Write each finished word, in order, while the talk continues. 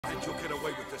think you'll get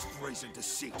away with this brazen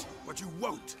deceit, but you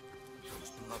won't.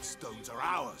 Those bloodstones are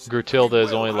ours. Grutilda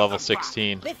is only level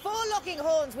 16. Before locking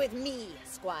horns with me,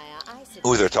 Squire, I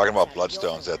Ooh, they're talking about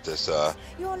bloodstones at this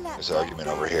argument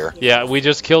over here. Yeah, we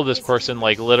just killed this person,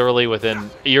 like, literally within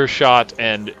earshot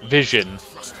and vision.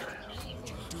 You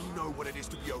do know what it is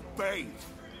to be obeyed.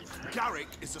 Garrick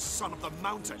is the son of the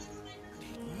mountain.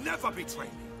 He'd never betray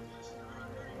me.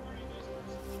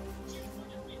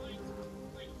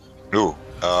 Ooh,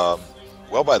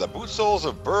 well, by the boot soles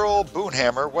of Burl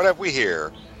Boonhammer, what have we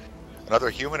here? Another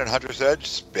human in Hunter's Edge?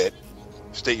 Spit.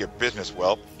 State your business,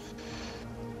 whelp.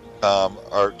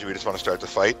 Or do we just want to start the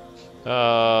fight?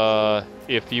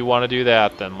 If you want to do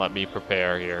that, then let me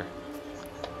prepare here.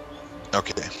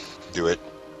 Okay, do it.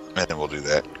 And then we'll do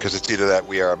that. Because it's either that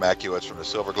we are Immaculates from the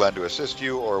Silver Glen to assist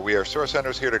you, or we are Source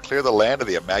Hunters here to clear the land of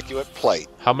the Immaculate Plight.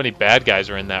 How many bad guys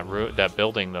are in that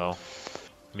building, though?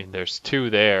 I mean, there's 2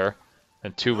 there,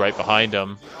 and 2 right behind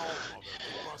them.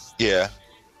 Yeah.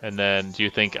 And then, do you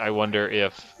think, I wonder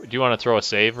if... Do you want to throw a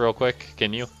save real quick?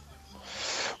 Can you?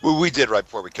 Well, we did right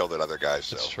before we killed that other guy,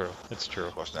 so... It's true, it's true.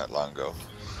 It wasn't that long ago.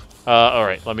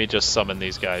 Alright, let me just summon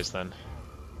these guys, then.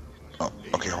 Oh,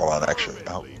 okay, hold on, actually.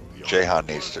 Oh, Jahan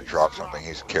needs to drop something.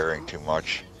 He's carrying too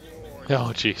much.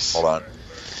 Oh, jeez. Hold on.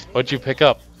 What'd you pick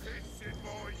up?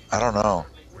 I don't know.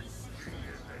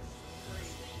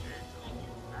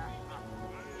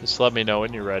 Just let me know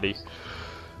when you're ready.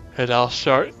 And I'll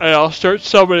start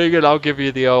summoning, and I'll give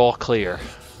you the all clear.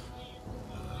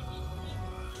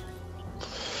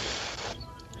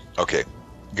 Okay,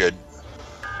 good.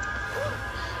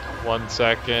 1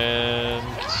 second,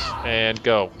 and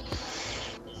go.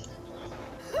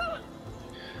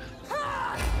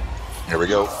 Here we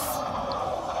go.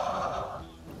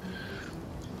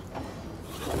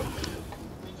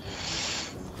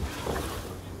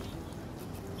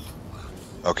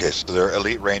 Okay, so there are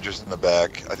elite rangers in the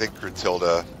back. I think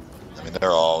Grutilda, I mean,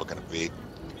 they're all going to be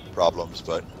problems,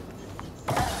 but...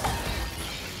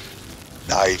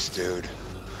 Nice, dude.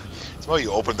 It's why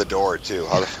you opened the door, too.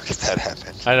 How the fuck did that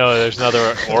happen? I know, there's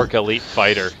another orc elite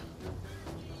fighter.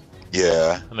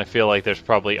 Yeah. And I feel like there's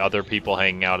probably other people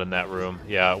hanging out in that room.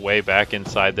 Yeah, way back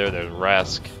inside there's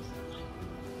Resk.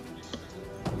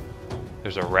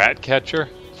 There's a rat catcher.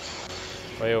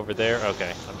 Way over there.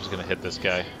 Okay, I'm just going to hit this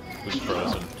guy. Who's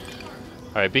frozen.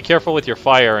 Alright, be careful with your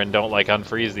fire and don't, like,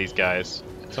 unfreeze these guys.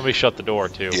 Somebody shut the door,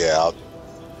 too. Yeah.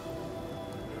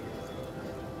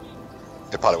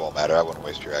 It probably won't matter. I wouldn't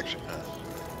waste your action.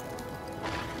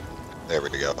 There we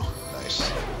go.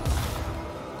 Nice.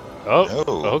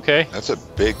 Oh, okay. That's a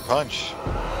big punch.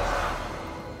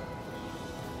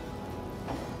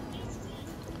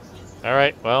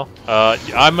 Alright, well,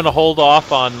 I'm going to hold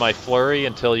off on my flurry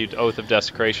until you Oath of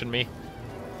Desecration me.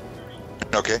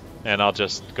 Okay. And I'll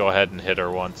just go ahead and hit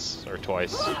her once or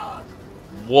twice.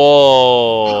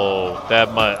 Whoa!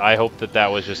 I hope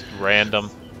that was just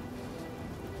random.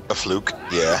 A fluke?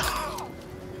 Yeah.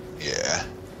 Yeah.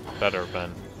 Better have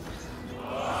been.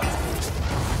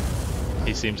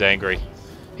 He seems angry.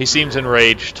 He seems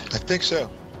enraged. I think so.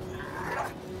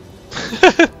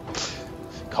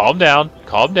 Calm down,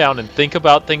 and think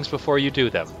about things before you do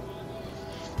them.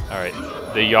 Alright,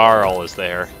 the Jarl is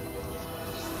there.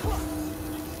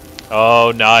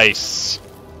 Oh, nice.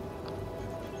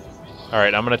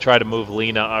 Alright, I'm going to try to move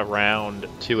Lena around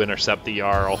to intercept the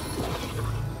Jarl.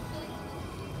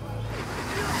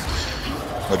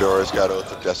 Medora's got Oath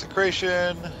of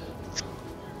Desecration.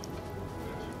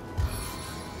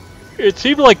 It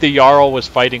seemed like the Jarl was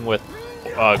fighting with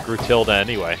Grutilda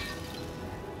anyway.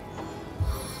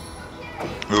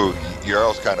 Ooh,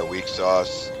 Jarl's kind of weak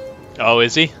sauce. Oh,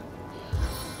 is he?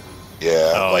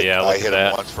 Yeah, oh, like, yeah, I hit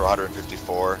him once for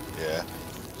 154, yeah.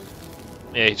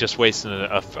 Yeah, he's just wasting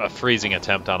a freezing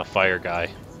attempt on a fire guy.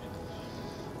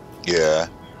 Yeah.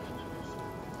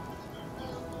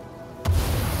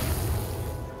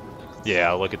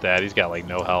 Yeah, look at that. He's got, like,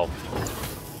 no health.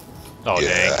 Oh,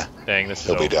 yeah. Dang, this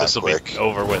will be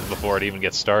over with before it even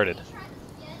gets started.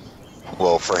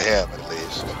 Well, for him, at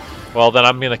least. Well, then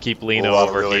I'm going to keep Lena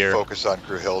over really here. Focus on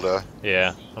Gruhilda.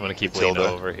 Yeah, I'm going to keep Lena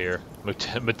over here.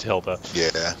 Matilda.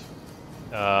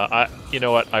 Yeah. You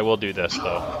know what? I will do this,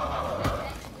 though.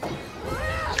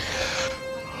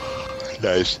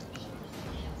 Nice.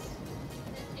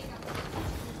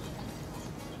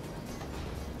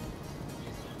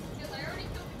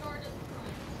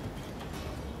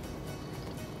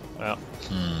 Well,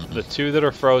 the 2 that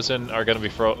are frozen are going to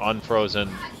be unfrozen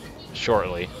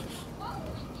shortly.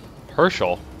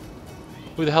 Herschel?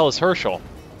 Who the hell is Herschel?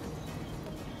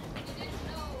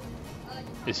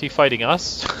 is he fighting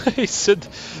us? He said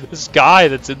this guy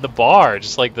that's in the bar,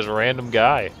 just like this random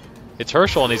guy. It's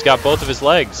Herschel, and he's got both of his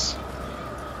legs.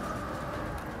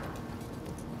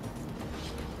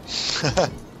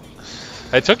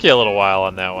 It took you a little while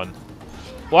on that one.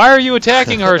 Why are you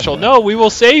attacking Herschel? No, we will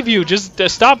save you. Just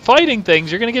stop fighting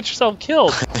things. You're gonna get yourself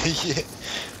killed.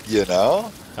 You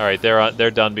know? All right,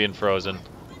 they're done being frozen.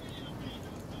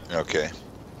 Okay.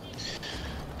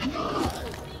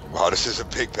 Wow, this is a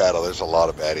big battle. There's a lot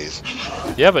of baddies.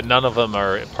 Yeah, but none of them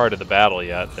are part of the battle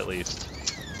yet, at least.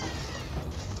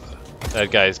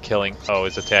 That guy's killing... Oh,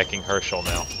 he's attacking Herschel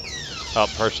now. Oh,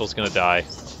 Herschel's gonna die.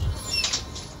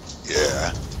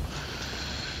 Yeah.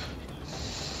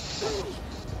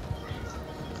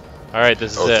 Alright,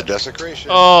 this is Oh, it. the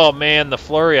desecration. Oh, man, the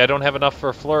flurry. I don't have enough for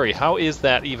a flurry. How is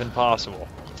that even possible?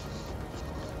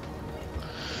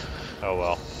 Oh,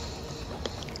 well.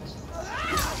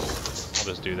 I'll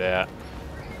just do that.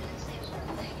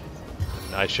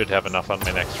 I should have enough on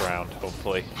my next round,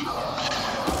 hopefully.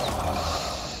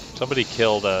 Somebody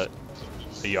killed the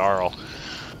Jarl.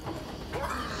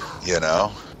 You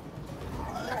know?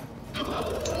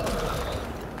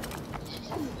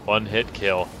 One hit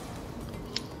kill.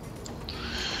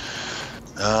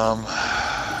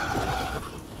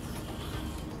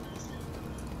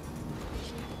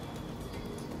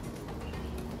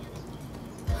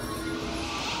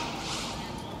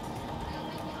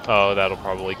 Oh, that'll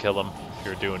probably kill him if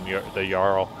you're doing the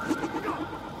Jarl.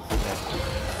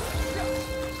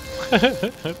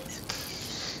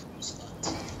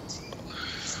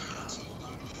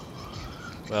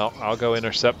 Well, I'll go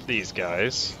intercept these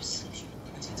guys.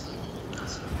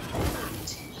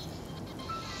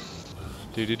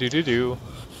 Do. You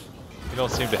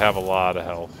don't seem to have a lot of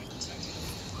health.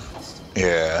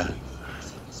 Yeah.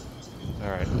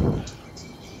 Alright.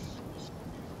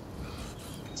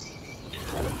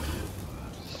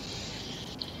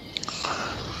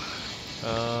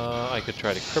 I could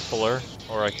try to cripple her,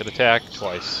 or I could attack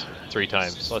twice. 3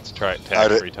 times. Let's try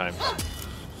attack 3 times.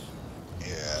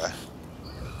 Yeah.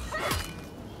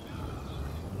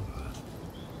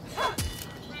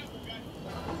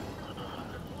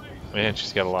 Man,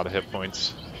 she's got a lot of hit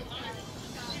points.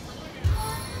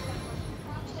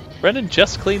 Brendan,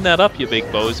 just clean that up, you big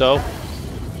bozo.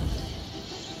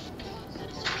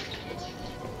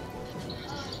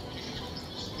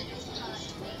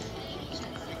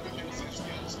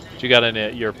 You got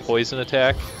your poison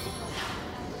attack?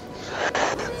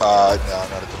 No,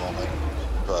 not at the moment.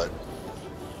 But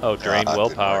Oh, drain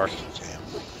willpower.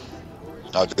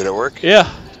 Oh, did it work? Yeah.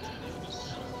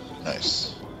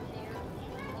 Nice.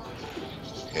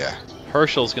 Yeah.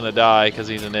 Herschel's gonna die because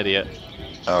he's an idiot.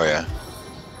 Oh yeah.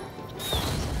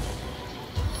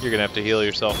 You're gonna have to heal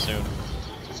yourself soon.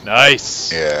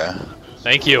 Nice. Yeah.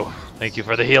 Thank you. Thank you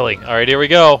for the healing. All right, here we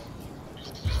go.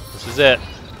 This is it.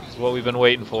 This is what we've been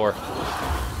waiting for.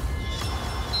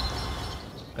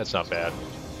 That's not bad.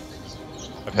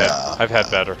 I've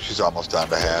had better. She's almost down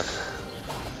to half.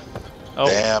 Oh.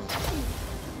 Damn.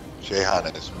 Jehan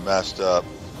is messed up.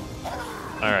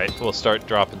 All right, we'll start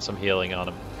dropping some healing on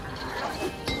him.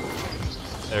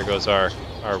 There goes our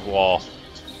wall.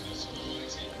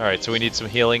 All right, so we need some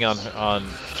healing on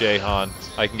Jehan.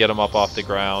 I can get him up off the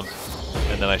ground,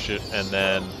 and then I can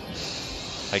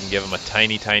give him a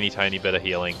tiny bit of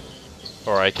healing,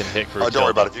 or I can hit. Oh, don't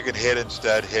worry about it. If you can hit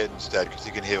instead, because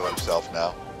he can heal himself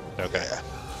now. Okay. Yeah.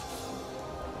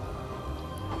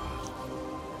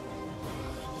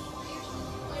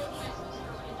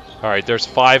 All right, there's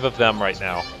 5 of them right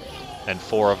now, and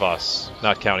 4 of us,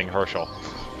 not counting Herschel.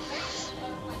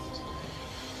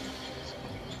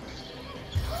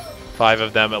 5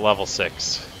 of them at level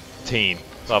 16.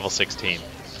 Level 16.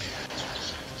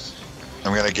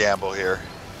 I'm gonna gamble here.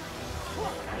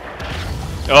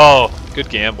 Oh, good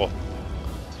gamble.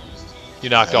 You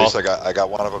knocked At least I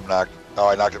got one of them knocked. Oh,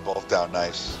 I knocked them both down.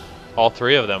 Nice. all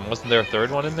 3 of them. Wasn't there a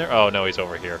 3rd one in there? Oh no, he's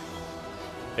over here.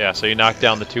 Yeah, so you knocked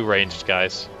down the 2 ranged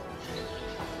guys.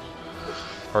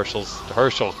 Herschel,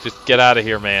 just get out of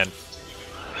here, man.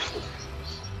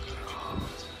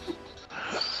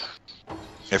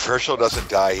 If Herschel doesn't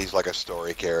die, he's like a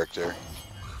story character.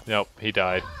 Nope, he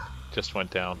died. Just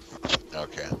went down.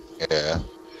 Okay. Yeah.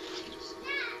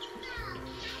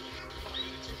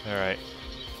 All right.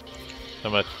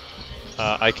 I'm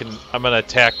gonna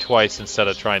attack twice instead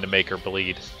of trying to make her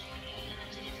bleed.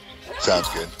 Sounds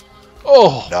good.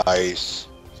 Oh! Nice.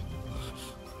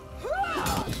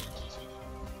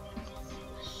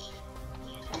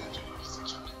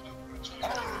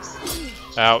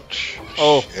 Ouch.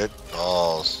 Oh! Shit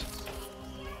balls.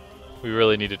 We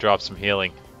really need to drop some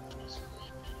healing.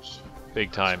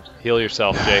 Big time. Heal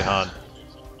yourself, Jehan.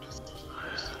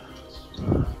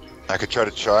 I could try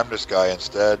to charm this guy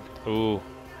instead. Ooh.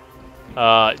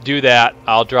 Do that.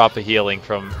 I'll drop a healing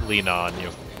from Lena on you.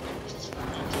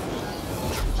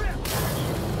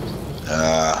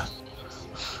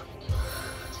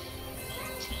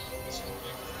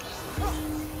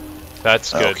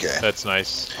 That's good. Okay. That's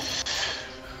nice.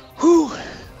 Whew.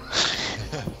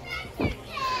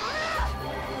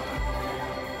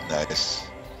 Nice.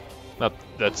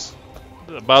 That's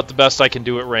about the best I can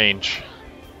do at range.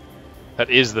 That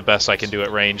is the best I can do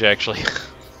at range, actually.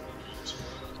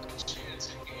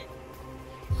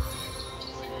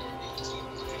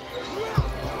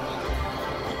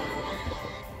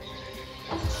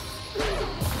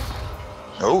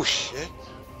 Oh shit.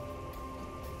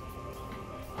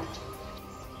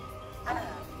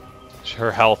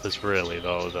 Her health is really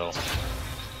low, though.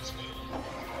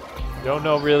 Don't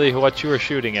know really what you were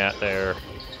shooting at there.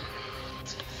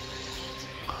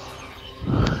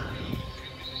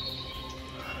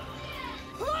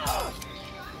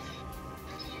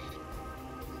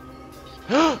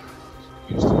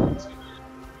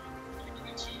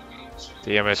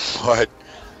 Damn it. What?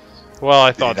 Well,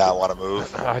 I Did thought you not want to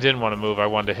move? I didn't want to move. I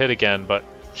wanted to hit again, but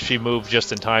she moved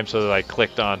just in time so that I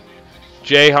clicked on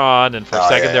Jahan, and for a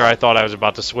second there I thought I was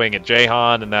about to swing at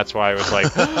Jahan, and that's why I was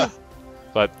like,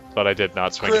 but I did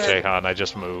not swing at Jahan. I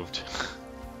just moved.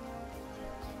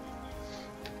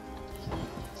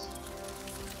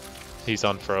 He's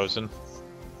unfrozen.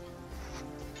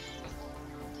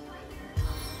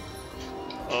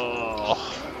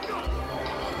 Oh,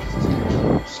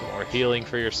 some more healing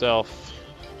for yourself.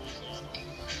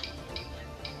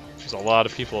 There's a lot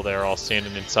of people there all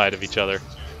standing inside of each other.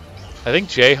 I think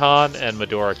Jahan and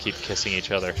Medora keep kissing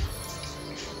each other.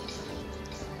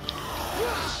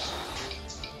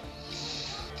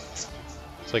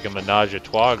 It's like a menage a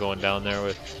trois going down there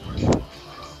with...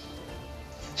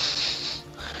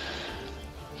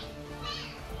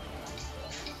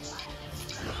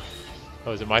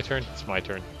 Oh, is it my turn? It's my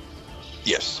turn.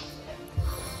 Yes.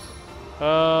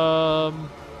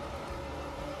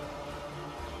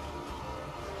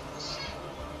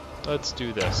 Let's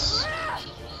do this.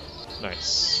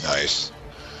 Nice. Nice.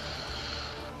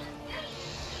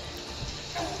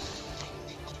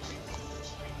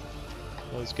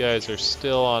 Those guys are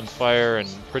still on fire and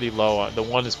pretty low on... The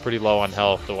one is pretty low on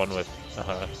health, the one with...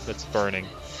 that's burning.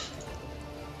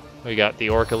 We got the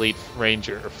Orc Elite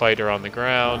Ranger or Fighter on the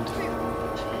ground.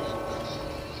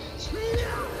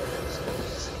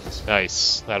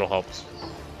 Nice. That'll help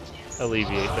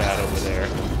alleviate that over there.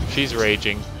 She's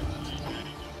raging.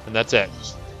 And that's it.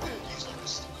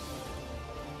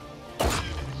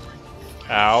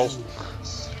 Ow.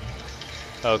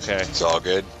 Okay. It's all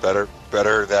good. Better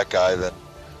that guy than...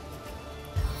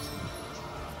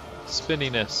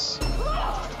 Spinniness.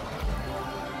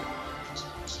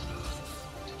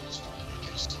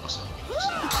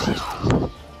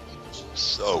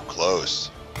 So close.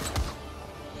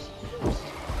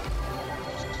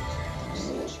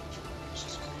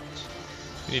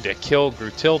 You need to kill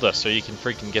Grutilda so you can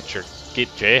freaking get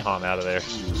Jahan out of there.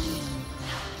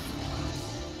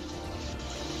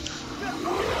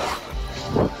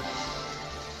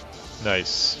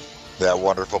 Nice. That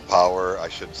wonderful power, I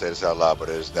shouldn't say this out loud, but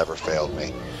it has never failed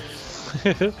me.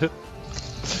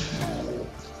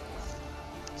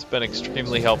 It's been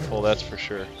extremely helpful, that's for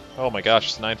sure. Oh my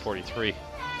gosh, it's 9:43.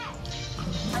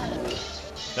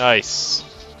 Nice.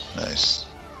 Nice.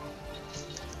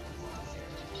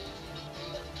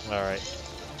 Alright.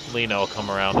 Lena will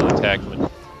come around and attack him.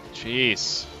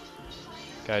 Jeez.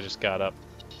 Guy just got up.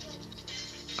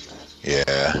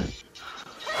 Yeah.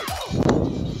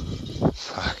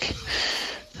 Fuck.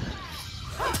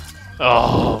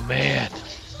 Oh man.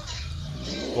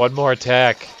 One more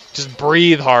attack. Just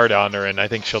breathe hard on her and I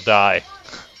think she'll die.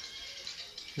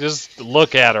 Just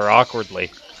look at her awkwardly.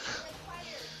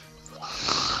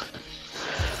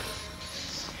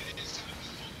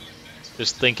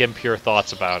 Just think impure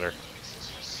thoughts about her.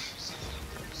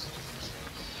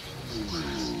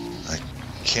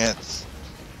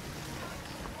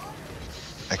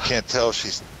 I can't tell if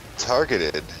she's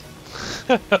targeted.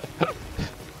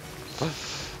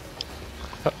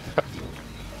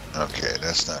 Okay,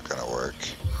 that's not gonna work.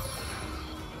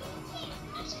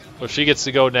 Well, she gets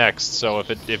to go next, so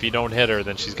if you don't hit her,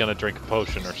 then she's gonna drink a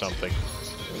potion or something.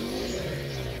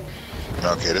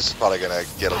 Okay, this is probably gonna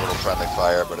get a little friendly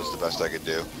fire, but it's the best I could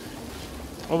do.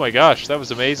 Oh my gosh, that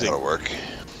was amazing. That'll work.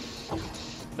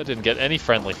 That didn't get any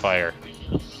friendly fire.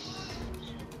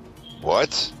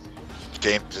 What?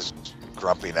 Game's just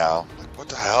grumpy now. Like, what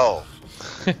the hell?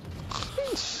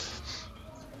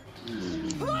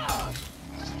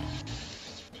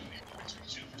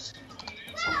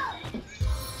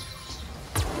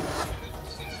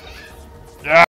 Yeah.